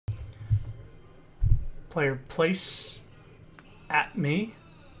Player place at me.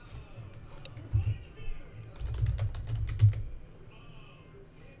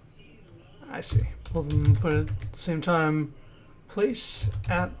 I see. Well, then put it at the same time. Place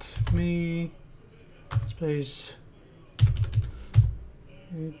at me. Space.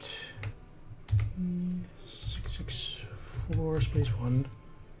 8664 space 1.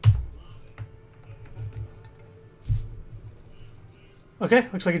 Okay,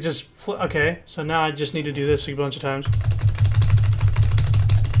 looks like it just okay, so now I just need to do this a bunch of times.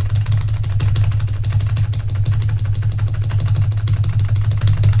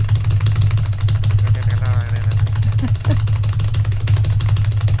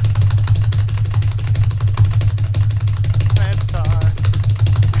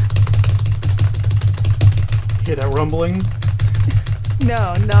 Hear that rumbling?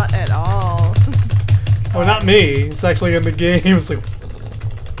 No, not at all. Oh, not me. It's actually in the game. It's like.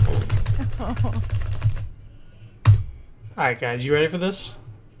 Oh. Alright, guys, you ready for this?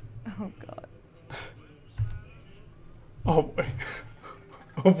 Oh god. Oh boy.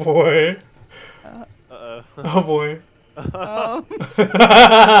 Oh boy. Oh boy. Oh.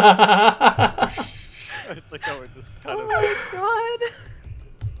 I was like, oh, it just kind Oh of. my god.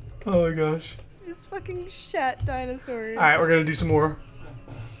 Oh my gosh. Just fucking shat dinosaurs. Alright, we're gonna do some more.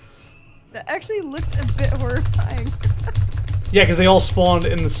 That actually looked a bit horrifying. Yeah, because they all spawned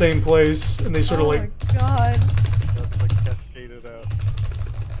in the same place, and they sort of like. Oh my god. That's like cascaded out.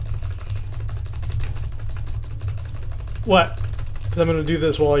 What? Because I'm gonna do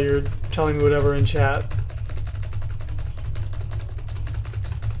this while you're telling me whatever in chat.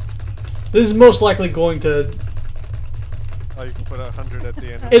 This is most likely going to. Oh, you can put 100 at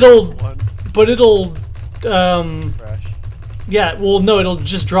the end. Of It'll. one. But it'll. Crash. Yeah, well, no, it'll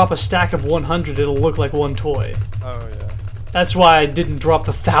just drop a stack of 100. It'll look like one toy. Oh yeah. That's why I didn't drop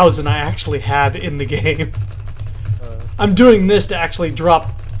the 1,000 I actually had in the game. I'm doing this to actually drop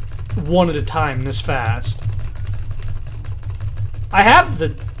one at a time this fast. I have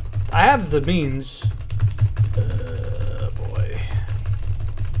the means. Boy.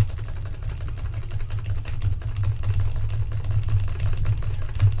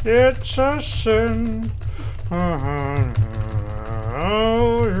 It's a sin.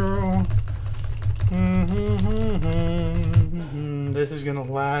 This is gonna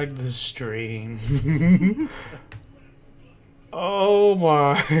lag the stream. Oh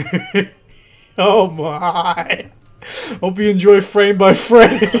my. Oh my. Hope you enjoy frame by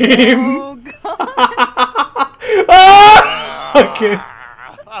frame. Oh god. Ah! Okay.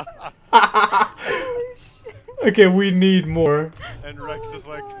 Holy shit. Okay, we need more. And Rex is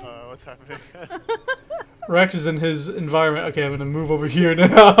like, what's happening? Rex is in his environment. Okay, I'm gonna move over here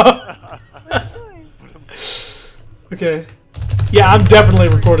now. Okay. Yeah, I'm definitely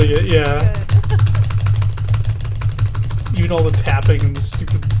recording it, yeah. Good. Even all the tapping and the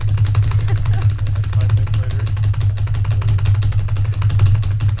stupid... Like 5 minutes later.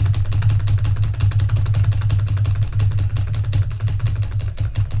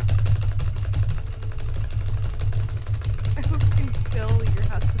 I hope you can fill your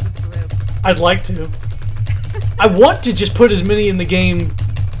house to the brim. I'd like to. I want to just put as many in the game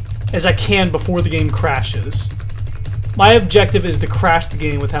as I can before the game crashes. My objective is to crash the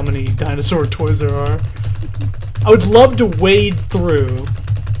game with how many dinosaur toys there are. I would love to wade through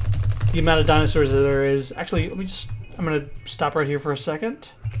the amount of dinosaurs that there is. Actually, let me just... I'm gonna stop right here for a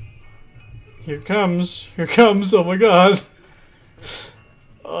second. Here it comes. Here it comes. Oh my god.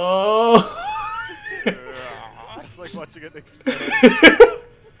 Oh. It's like watching it explode.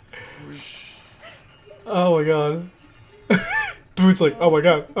 Oh my god. Boots like, oh my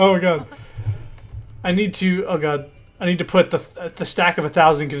god. Oh my god. I need to... Oh god. I need to put the stack of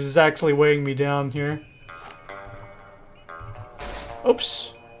 1,000 because it's actually weighing me down here.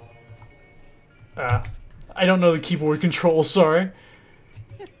 Oops. I don't know the keyboard controls, sorry.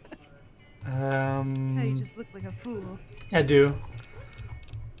 Hey, you just look like a fool. I do.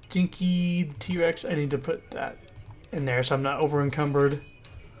 Dinky, the T-Rex, I need to put that in there so I'm not over encumbered.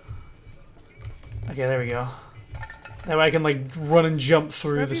 Okay, there we go. That way I can like run and jump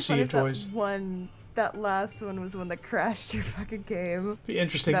through the sea of toys. That last one was the one that crashed your fucking game. Be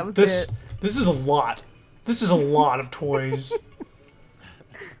interesting. That was this it. This is a lot. This is a lot of toys.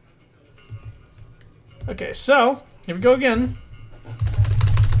 Okay, so here we go again.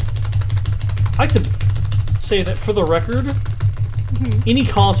 I like to say that for the record, any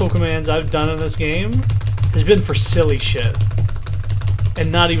console commands I've done in this game has been for silly shit.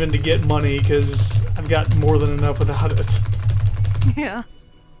 And not even to get money, because I've got more than enough without it. Yeah.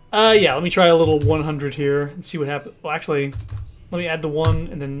 Yeah, let me try a little 100 here and see what happens. Well, actually, let me add the 1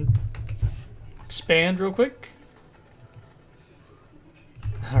 and then expand real quick.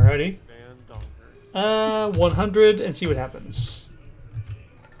 Alrighty. Expand donger. 100 and see what happens.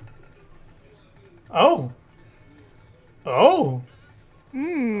 Oh. Oh.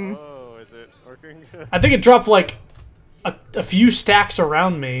 Hmm. Oh, is it working? I think it dropped like a few stacks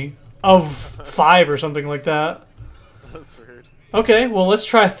around me of 5 or something like that. That's weird. Okay, well let's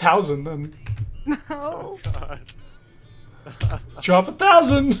try 1,000 then. No. Oh god. Drop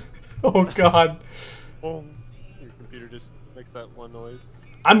 1,000. Oh god. Boom. Your computer just makes that one noise.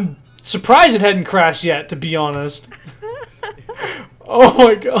 I'm surprised it hadn't crashed yet, to be honest. Oh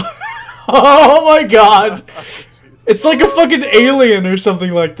my god. Oh my god. It's like a fucking alien or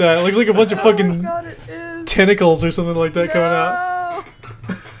something like that. It looks like a bunch of Oh my fucking god, it is. tentacles or something like that coming out.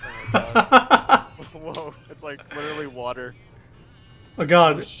 Whoa, it's like literally water. Oh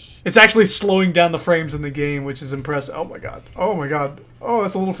god. It's actually slowing down the frames in the game, which is impressive. Oh my god. Oh my god. Oh,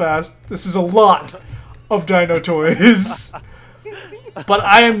 that's a little fast. This is a lot of Dino Toys. But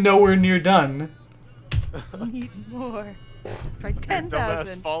I am nowhere near done. Need more. Try Dumbass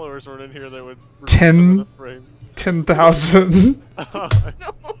 10,000. followers weren't in here that would remove 10. some of the frame. 10,000.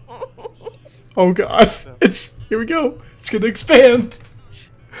 Oh god. It's here we go. It's gonna expand.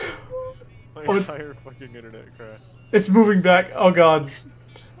 My Oh, entire fucking internet crashed. It's moving back. Oh god.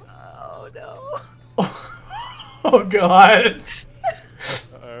 Oh no. Oh god.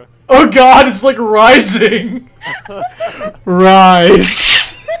 Uh-oh. Oh god, it's like rising.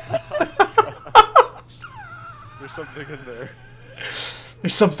 Rise. There's something in there.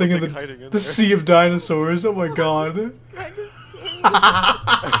 There's something in Something hiding in the there. sea of dinosaurs. Oh my god.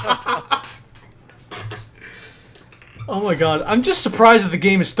 Oh my god. I'm just surprised that the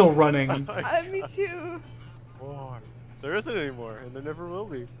game is still running. Me too. More. There isn't anymore, and there never will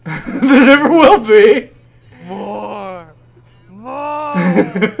be. There never will be. More. More.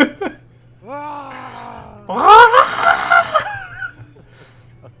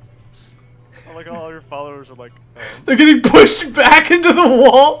 I like all your followers are like. They're getting pushed back into the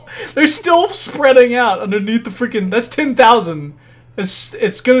wall. They're still spreading out underneath the freaking. That's 10,000.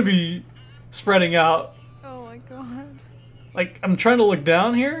 It's gonna be spreading out. Oh my god. Like I'm trying to look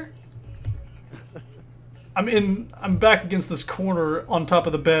down here. I'm back against this corner on top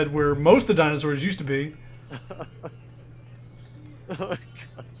of the bed where most of the dinosaurs used to be. Oh my god.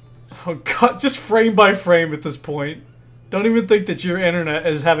 Oh god, just frame by frame at this point. Don't even think that your internet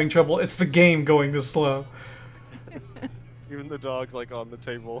is having trouble. It's the game going this slow. Even the dog's like on the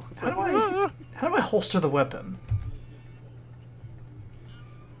table. It's How like, do I holster the weapon?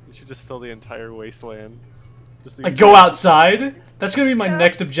 You should just fill the entire wasteland. Just the Like go outside? That's gonna be my Yeah.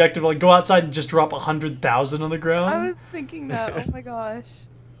 next objective. Like go outside and just drop 100,000 on the ground. I was thinking that. Oh my gosh.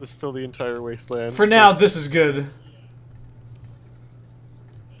 Just fill the entire wasteland. For now, this is good.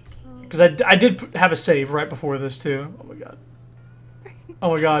 Because I did have a save right before this too. Oh my god.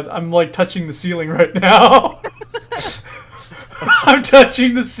 Oh my god, I'm like touching the ceiling right now. I'm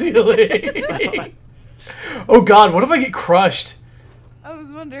touching the ceiling. Oh god, what if I get crushed? I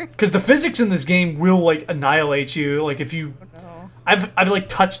was wondering. Because the physics in this game will like annihilate you. Like if you, Oh no. I've like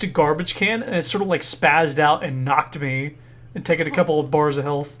touched a garbage can and it sort of like spazzed out and knocked me and taken a couple of bars of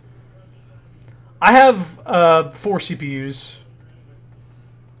health. I have 4 CPUs.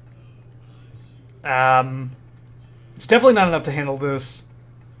 It's definitely not enough to handle this,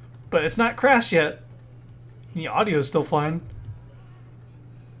 but it's not crashed yet. The audio is still fine.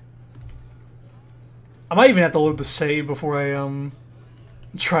 I might even have to load the save before I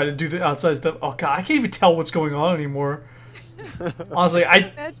try to do the outside stuff. Oh god, I can't even tell what's going on anymore. Honestly, I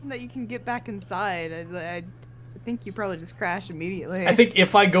Imagine that you can get back inside. I think you probably just crash immediately. think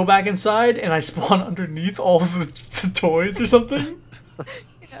if I go back inside and I spawn underneath all of the toys or something.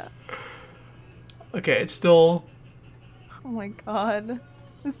 Yeah. Okay, it's still. Oh my god.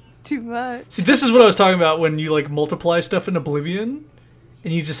 This is too much. See, this is what I was talking about when you like multiply stuff in Oblivion,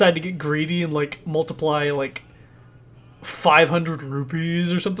 and you decide to get greedy and like multiply like 500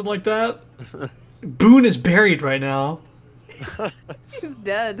 rupees or something like that. Boone is buried right now. He's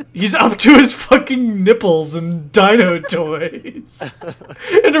dead. He's up to his fucking nipples in Dino Toys.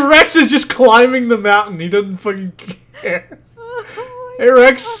 And Rex is just climbing the mountain. He doesn't fucking care. Oh my Hey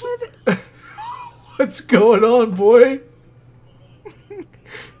Rex, God. what's going on, boy?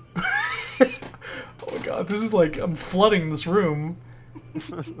 Oh my god, this is like I'm flooding this room.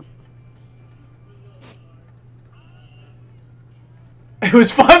 It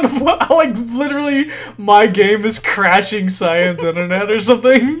was fine before. Like literally, my game is crashing Cyan's internet or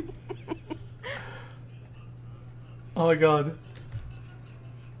something. Oh my god.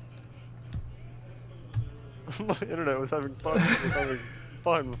 My internet was having fun. It was having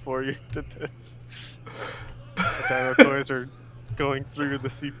fun before you did this. The Dino Toys are going through the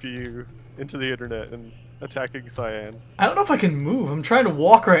CPU into the internet and attacking Cyan. I don't know if I can move. I'm trying to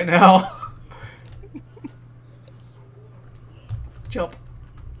walk right now. Jump.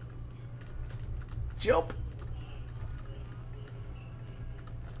 Jump.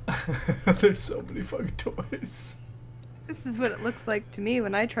 There's so many fucking toys. This is what it looks like to me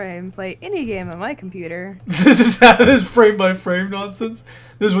when I try and play any game on my computer. This is how this frame by frame nonsense.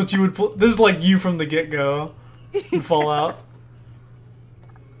 This is what you would. This is like you from the get go in Fallout.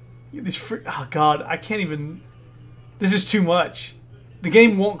 These oh god, I can't even. This is too much. The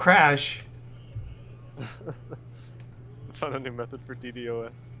game won't crash. Found a new method for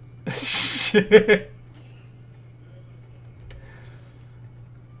DDoS.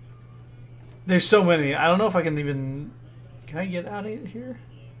 There's so many. I don't know if I can even. Can I get out of here?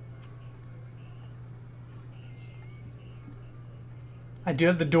 I do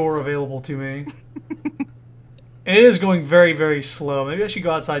have the door available to me. And it is going very, very slow. Maybe I should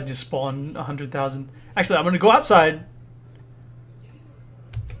go outside and just spawn 100,000. Actually, I'm going to go outside.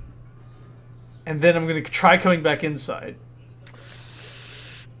 And then I'm going to try coming back inside.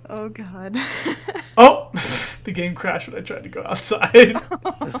 Oh god. Oh! The game crashed when I tried to go outside.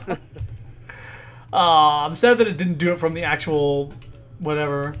 I'm sad that it didn't do it from the actual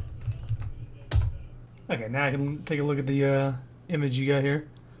whatever. Okay, now I can take a look at the image you got here.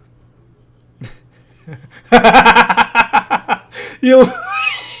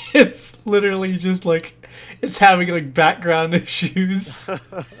 It's literally just like it's having like background issues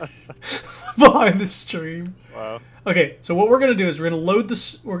behind the stream. Wow. Okay, so what we're gonna do is we're gonna load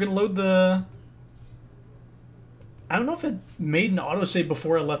this. We're gonna load the. I don't know if it made an autosave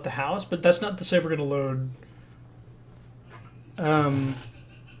before I left the house, but that's not the save we're gonna load. Here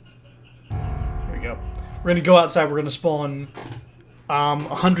we go. We're gonna go outside. We're gonna spawn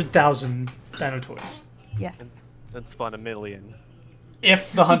 100,000 Dino Toys. Yes. Then spawn 1 million.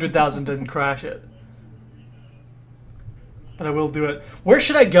 If the 100,000 didn't crash it. But I will do it. Where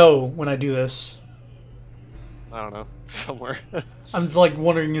should I go when I do this? I don't know. Somewhere. I'm like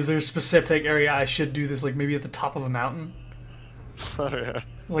wondering, is there a specific area I should do this? Like maybe at the top of a mountain? Oh yeah.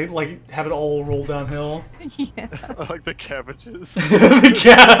 Like have it all roll downhill? Yeah. I like the cabbages.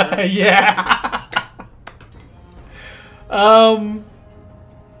 Yeah.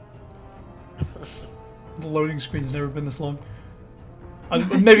 The loading screen's never been this long.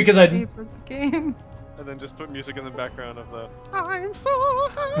 Maybe because I. Favorite game. And then just put music in the background of the I'm so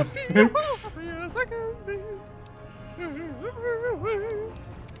happy, happy as I can be.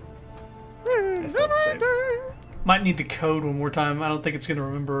 That's not the same. Might need the code one more time. I don't think it's gonna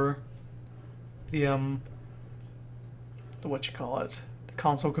remember the what you call it, the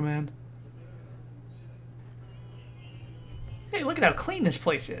console command. Hey, look at how clean this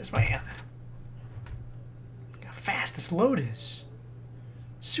place is, man. Look how fast this load is.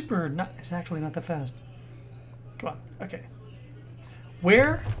 Super. Not. It's actually not that fast. Come on. Okay.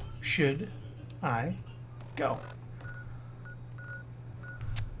 Where should I go?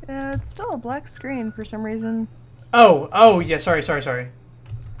 It's still a black screen for some reason. Oh, yeah, sorry.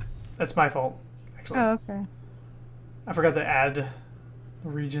 That's my fault, actually. Oh, okay. I forgot to add the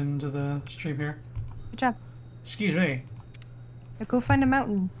region to the stream here. Good job. Excuse me. Now go find a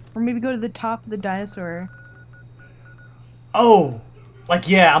mountain. Or maybe go to the top of the dinosaur. Oh! Like,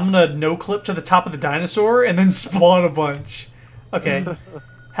 yeah, I'm gonna no-clip to the top of the dinosaur and then spawn a bunch. Okay.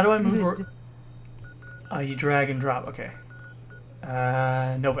 How do I move? You drag and drop. Okay.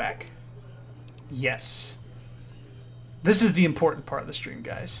 No back. Yes. This is the important part of the stream,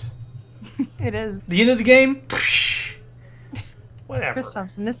 guys. It is. The end of the game? Psh, whatever.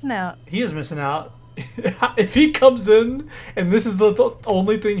 Kristoff's missing out. He is missing out. If he comes in and this is the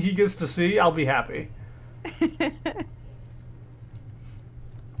only thing he gets to see, I'll be happy.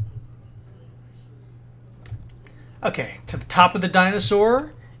 Okay, to the top of the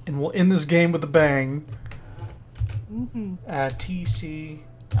dinosaur, and we'll end this game with a bang. TCL.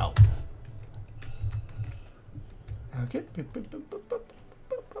 Okay.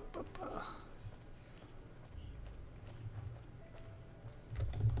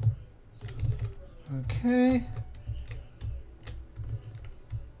 Okay.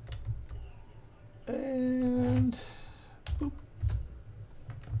 And boop.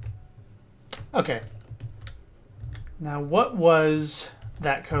 Okay. Now, what was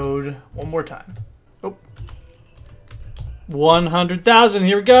that code? One more time. Oh. 100,000.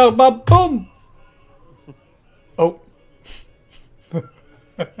 Here we go. Boom. Oh.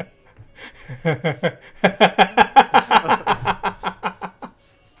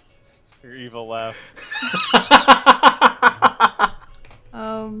 Your evil laugh.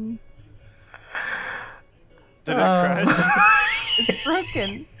 Did it crash? It's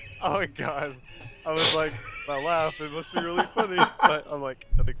broken. Oh my god. I was like, my laugh, it must be really funny. But I'm like,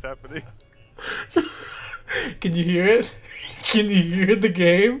 nothing's happening. Can you hear it? Can you hear the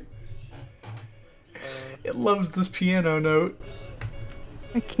game? It loves this piano note.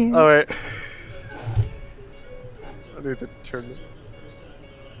 I can't. Alright. I need to turn it.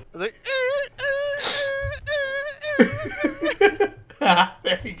 I was like,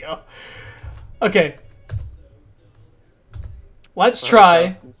 There you go. Okay. Let's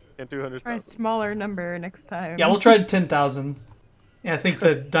try. Can't do 100,000. Try a smaller number next time. Yeah, we'll try 10,000. Yeah, I think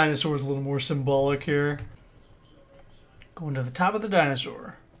the dinosaur is a little more symbolic here. Going to the top of the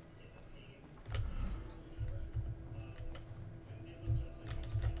dinosaur.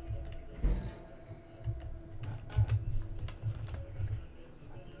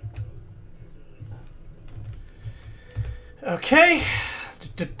 Okay.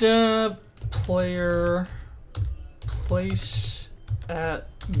 Player. Place at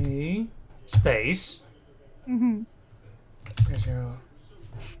me. Space. 008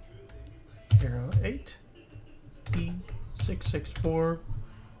 D664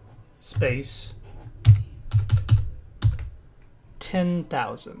 space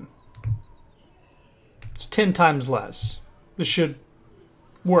 10,000. It's 10 times less. This should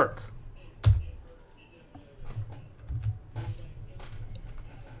work.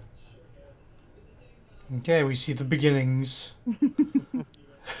 Okay, we see the beginnings.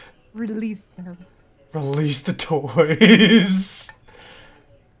 Release them. Release the toys.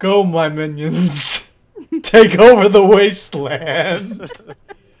 Go, my minions. Take over the wasteland.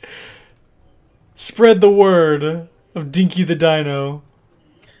 Spread the word of Dinky the Dino.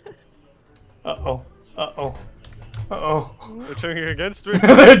 Uh-oh. Uh-oh. Uh-oh. They're turning against me.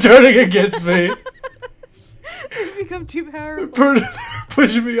 They're turning against me. They've become too powerful. They're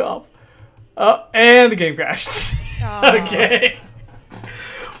pushing me off. Oh, and the game crashed. Aw. Okay.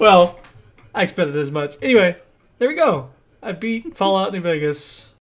 Well, I expected as much. Anyway, there we go. I beat Fallout New Vegas.